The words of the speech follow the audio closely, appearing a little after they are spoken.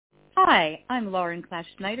Hi, I'm Lauren Clash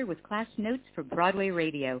Snyder with Class Notes for Broadway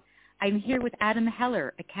Radio. I'm here with Adam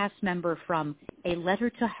Heller, a cast member from A Letter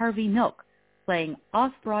to Harvey Milk, playing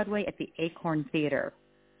off-Broadway at the Acorn Theater.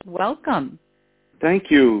 Welcome. Thank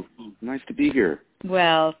you. Nice to be here.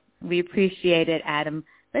 Well, we appreciate it, Adam.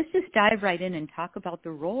 Let's just dive right in and talk about the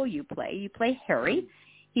role you play. You play Harry.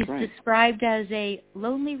 He's described as a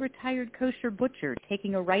lonely retired kosher butcher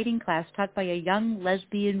taking a writing class taught by a young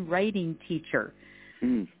lesbian writing teacher.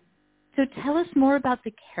 So tell us more about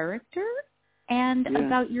the character and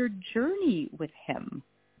about your journey with him.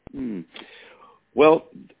 Well,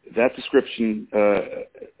 that description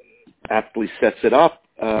aptly sets it up.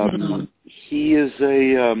 He is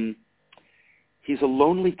he's a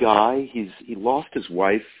lonely guy. He lost his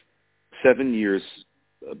wife 7 years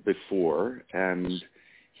before, and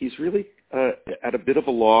he's really at a bit of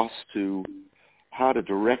a loss to how to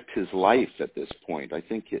direct his life at this point. I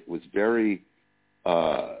think it was very,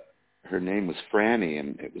 her name was Franny,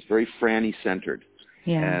 and it was very Franny-centered.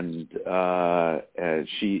 Yeah. And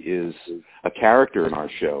she is a character in our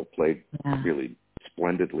show, played really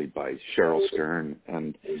splendidly by Cheryl Stern.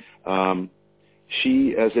 And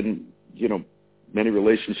she, as in, many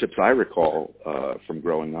relationships I recall from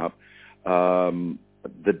growing up,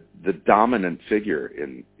 the dominant figure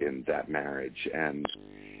in that marriage. And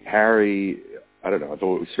Harry, I don't know, I've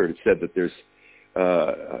always heard it said that there's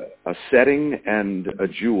a setting and a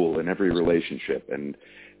jewel in every relationship, and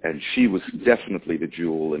she was definitely the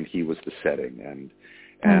jewel and he was the setting,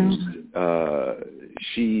 and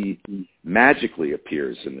she magically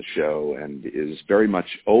appears in the show and is very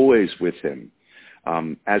much always with him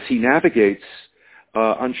as he navigates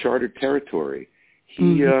uncharted territory.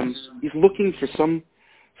 He's looking for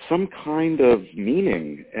some kind of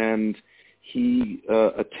meaning, and he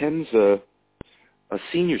attends a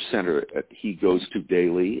senior center that he goes to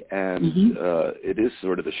daily, and it is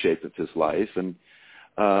sort of the shape of his life. And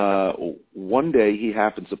one day he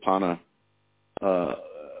happens upon a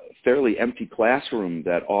fairly empty classroom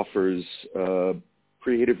that offers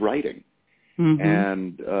creative writing.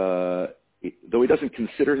 And though he doesn't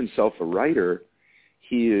consider himself a writer,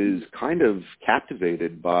 he is kind of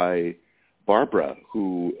captivated by Barbara,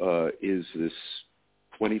 who is this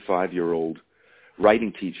 25-year-old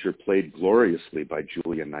writing teacher played gloriously by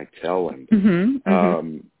Julia Nightel.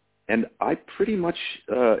 And I pretty much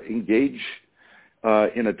engage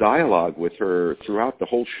in a dialogue with her throughout the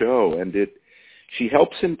whole show, and she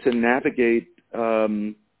helps him to navigate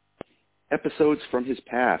episodes from his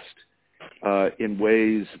past in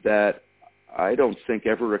ways that I don't think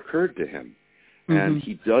ever occurred to him. And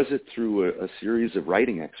he does it through a series of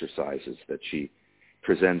writing exercises that she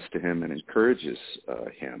presents to him and encourages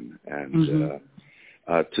him. And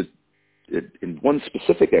in one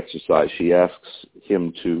specific exercise, she asks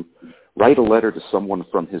him to write a letter to someone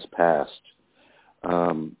from his past.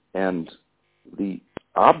 And the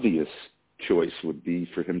obvious choice would be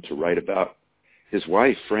for him to write about his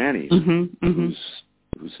wife, Franny,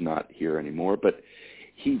 who's not here anymore. But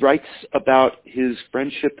he writes about his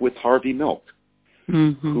friendship with Harvey Milk,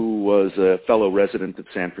 who was a fellow resident of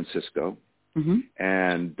San Francisco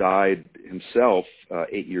and died himself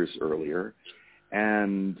 8 years earlier.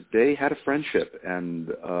 And they had a friendship,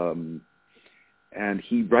 and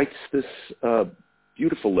he writes this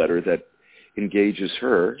beautiful letter that engages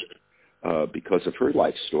her because of her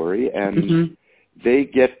life story, and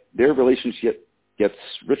their relationship gets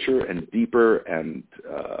richer and deeper, and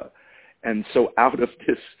so out of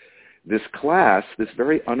this class, this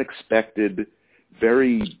very unexpected,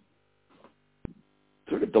 very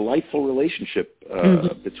sort of delightful relationship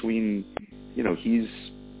between, he's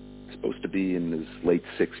supposed to be in his late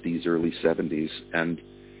 60s, early 70s, and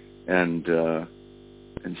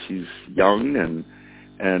she's young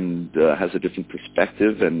and has a different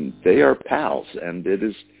perspective, and they are pals, and it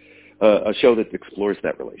is a show that explores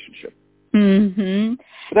that relationship. So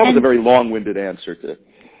that was a very long-winded answer to.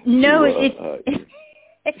 No,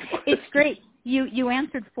 it's great. You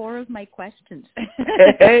answered 4 of my questions.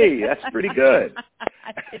 Hey, that's pretty good.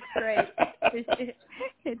 It's great.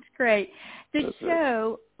 It's great. The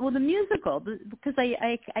show, well, the musical, because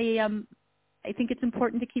I think it's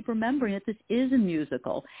important to keep remembering that this is a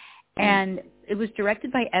musical, and it was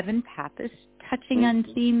directed by Evan Pappas, touching on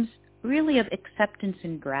themes really of acceptance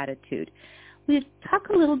and gratitude. Will you talk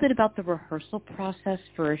a little bit about the rehearsal process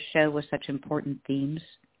for a show with such important themes?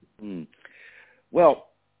 Well,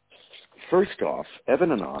 first off,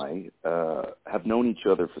 Evan and I have known each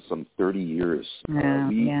other for some 30 years.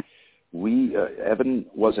 Evan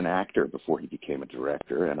was an actor before he became a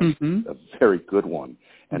director, and a very good one.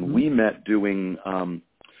 And we met doing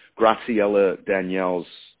Graciela Danielle's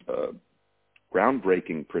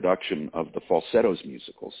groundbreaking production of the Falsettos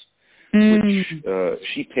musicals, which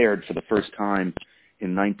she paired for the first time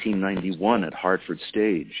in 1991 at Hartford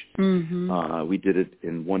Stage. We did it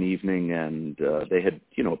in one evening, and they had,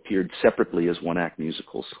 appeared separately as one-act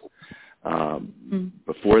musicals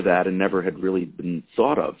before that, and never had really been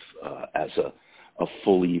thought of as a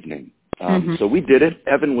full evening. So we did it.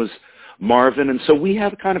 Evan was Marvin, and so we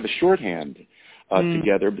have kind of a shorthand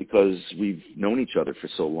together because we've known each other for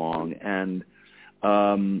so long, and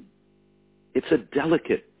it's a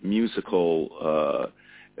delicate musical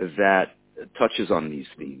that touches on these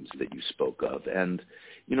themes that you spoke of. And,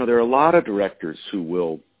 there are a lot of directors who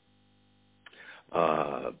will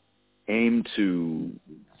aim to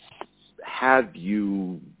have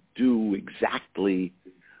you do exactly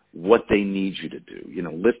what they need you to do.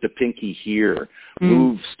 Lift a pinky here,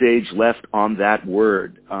 move stage left on that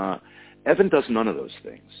word. Evan does none of those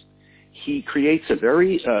things. He creates a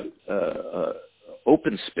very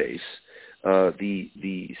open space.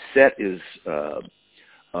 The set is,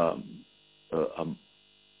 I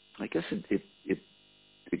guess it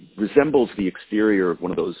resembles the exterior of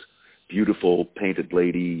one of those beautiful painted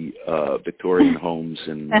lady Victorian homes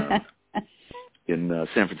in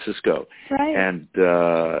San Francisco. Right.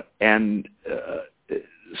 And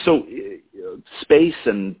so space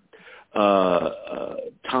and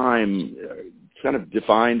time kind of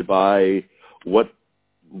defined by what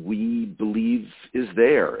we believe is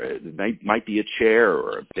there. It might be a chair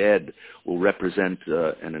or a bed will represent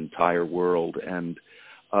an entire world. And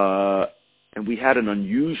we had an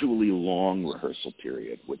unusually long rehearsal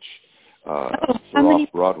period, which for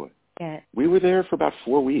off-Broadway. We were there for about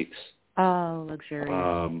 4 weeks. Oh, luxurious.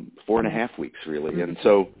 4.5 weeks, really. And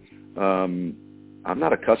so I'm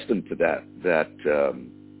not accustomed to that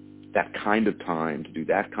kind of time, to do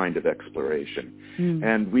that kind of exploration.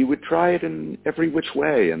 And we would try it in every which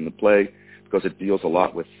way in the play, because it deals a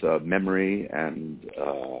lot with memory, and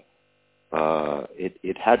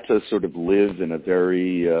it had to sort of live in a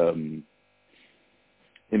very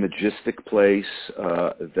imagistic place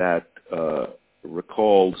that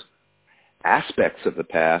recalled aspects of the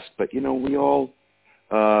past, but we all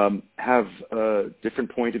have a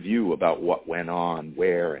different point of view about what went on,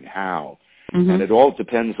 where and how, and it all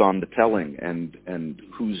depends on the telling and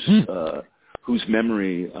whose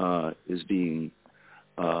memory is being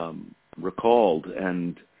recalled.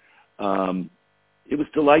 And it was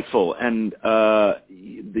delightful. And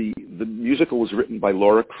the musical was written by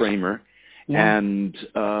Laura Kramer, and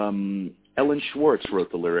Ellen Schwartz wrote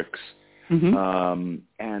the lyrics.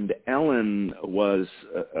 And Ellen was,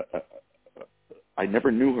 I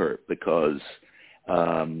never knew her because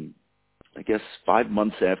I guess 5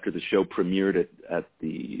 months after the show premiered at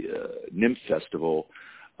the Nymph Festival,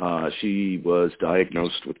 she was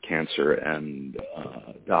diagnosed with cancer and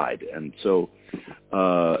died. And so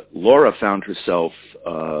Laura found herself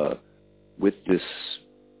with this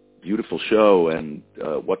beautiful show and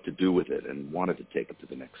what to do with it, and wanted to take it to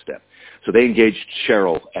the next step. So they engaged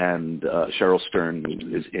Cheryl, and Cheryl Stern,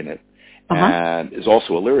 who is in it, and is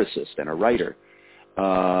also a lyricist and a writer,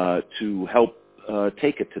 to help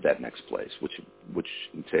take it to that next place, which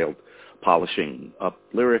entailed polishing up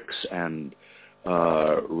lyrics and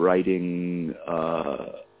writing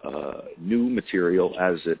new material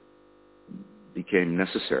as it became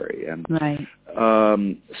necessary. And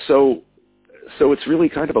so it's really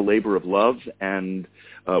kind of a labor of love, and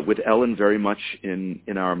with Ellen very much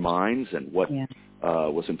in our minds, and what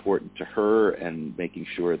was important to her, and making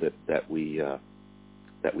sure that we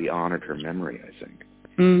honored her memory, I think.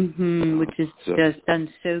 Which is just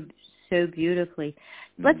done so beautifully.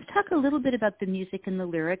 Let's talk a little bit about the music and the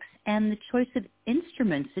lyrics and the choice of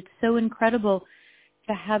instruments. It's so incredible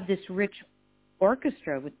to have this rich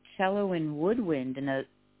orchestra with cello and woodwind in a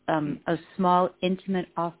small, intimate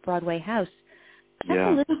off-Broadway house. Talk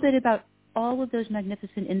a little bit about all of those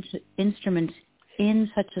magnificent instruments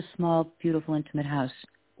in such a small, beautiful, intimate house.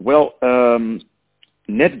 Well,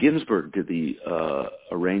 Ned Ginsburg did the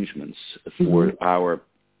arrangements for our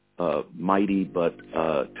mighty but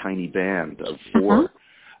tiny band of four.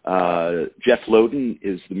 Jeff Loden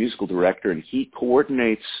is the musical director, and he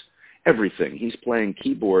coordinates everything. He's playing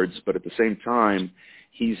keyboards, but at the same time,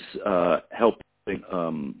 he's helping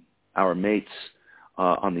our mates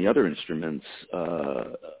on the other instruments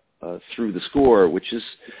through the score, which is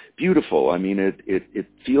beautiful. I mean, it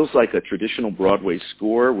feels like a traditional Broadway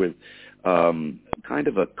score with kind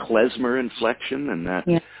of a klezmer inflection, and that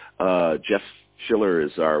Jeff Schiller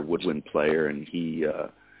is our woodwind player, and he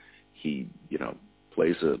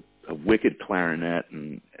plays a wicked clarinet,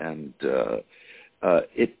 and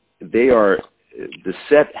they are the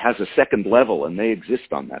set has a second level, and they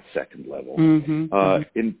exist on that second level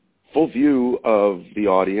in full view of the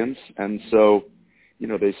audience. And so,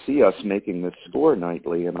 they see us making this score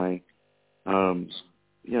nightly, and I'm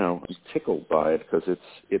tickled by it because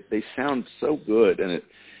they sound so good, and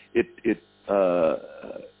it's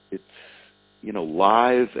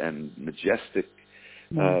live and majestic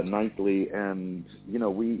nightly, and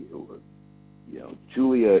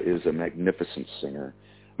Julia is a magnificent singer.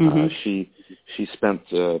 She spent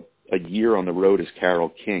a year on the road as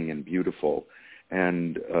Carole King in Beautiful,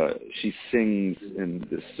 and she sings in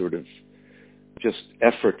this sort of just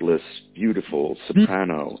effortless, beautiful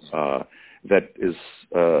soprano that's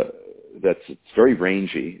it's very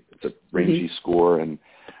rangy. It's a rangy score, and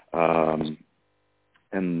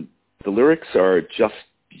the lyrics are just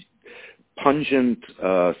pungent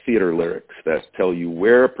theater lyrics that tell you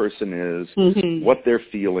where a person is, what they're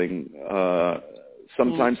feeling,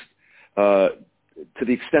 sometimes to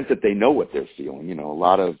the extent that they know what they're feeling. A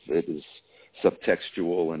lot of it is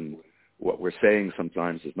subtextual, and what we're saying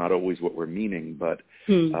sometimes is not always what we're meaning, but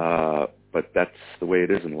that's the way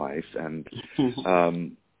it is in life. And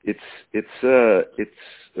it's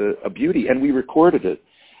a beauty, and we recorded it,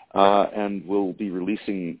 and we'll be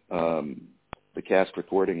releasing the cast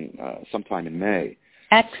recording sometime in May.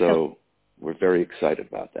 Excellent. So we're very excited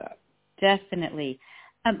about that. Definitely.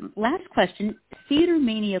 Last question. Theater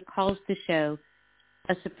Mania calls the show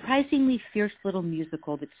a surprisingly fierce little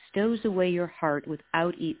musical that stows away your heart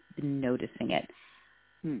without even noticing it.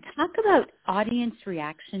 Talk about audience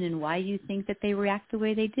reaction and why you think that they react the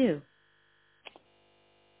way they do.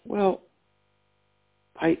 Well,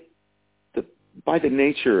 by the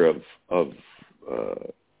nature of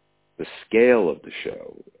the scale of the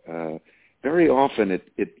show, very often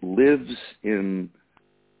it lives in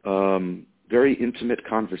very intimate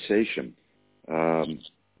conversation.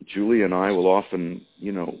 Julie and I will often,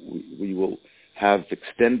 we will have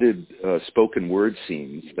extended spoken word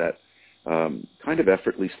scenes that kind of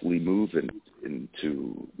effortlessly move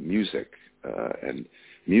into music and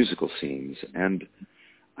musical scenes. And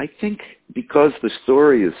I think because the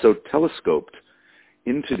story is so telescoped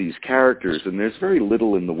into these characters, and there's very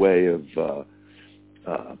little in the way of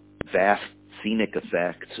vast scenic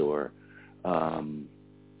effects or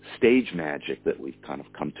stage magic that we've kind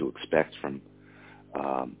of come to expect from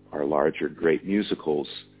our larger great musicals,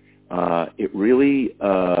 it really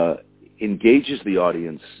engages the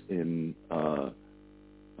audience in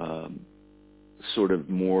sort of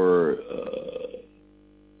more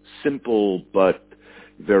simple but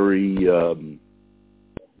very,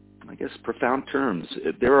 I guess, profound terms.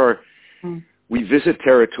 We visit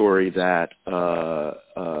territory that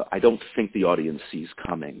I don't think the audience sees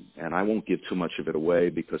coming, and I won't give too much of it away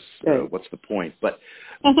because what's the point? But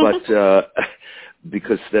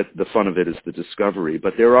because the fun of it is the discovery.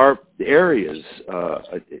 But there are areas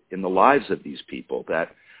in the lives of these people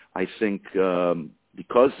that I think,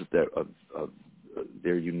 because of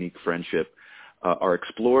their unique friendship, are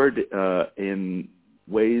explored in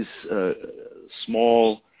ways,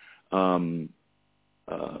 small, kind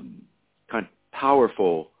of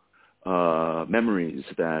powerful memories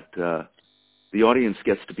that the audience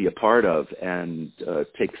gets to be a part of and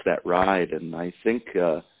takes that ride, and I think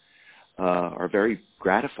are very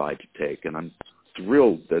gratified to take. And I'm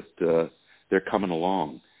thrilled that they're coming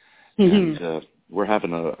along. And we're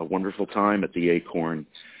having a wonderful time at the Acorn,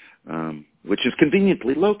 which is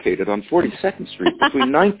conveniently located on 42nd Street between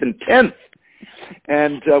 9th and 10th.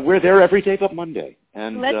 And we're there every day but Monday.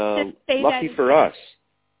 And lucky for us,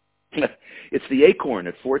 it's the Acorn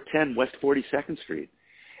at 410 West 42nd Street.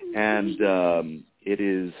 And it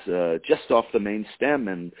is just off the main stem,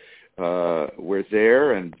 and we're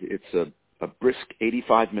there, and it's a brisk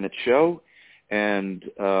 85-minute show, and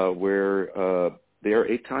we're there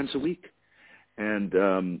 8 times a week,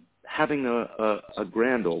 and having a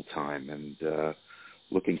grand old time, and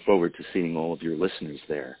looking forward to seeing all of your listeners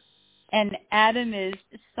there. And Adam is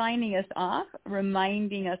signing us off,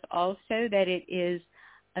 reminding us also that it is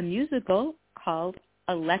a musical called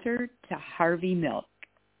A Letter to Harvey Milk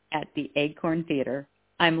at the Acorn Theater.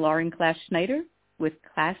 I'm Lauren Class Schneider with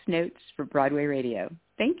Class Notes for Broadway Radio.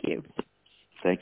 Thank you.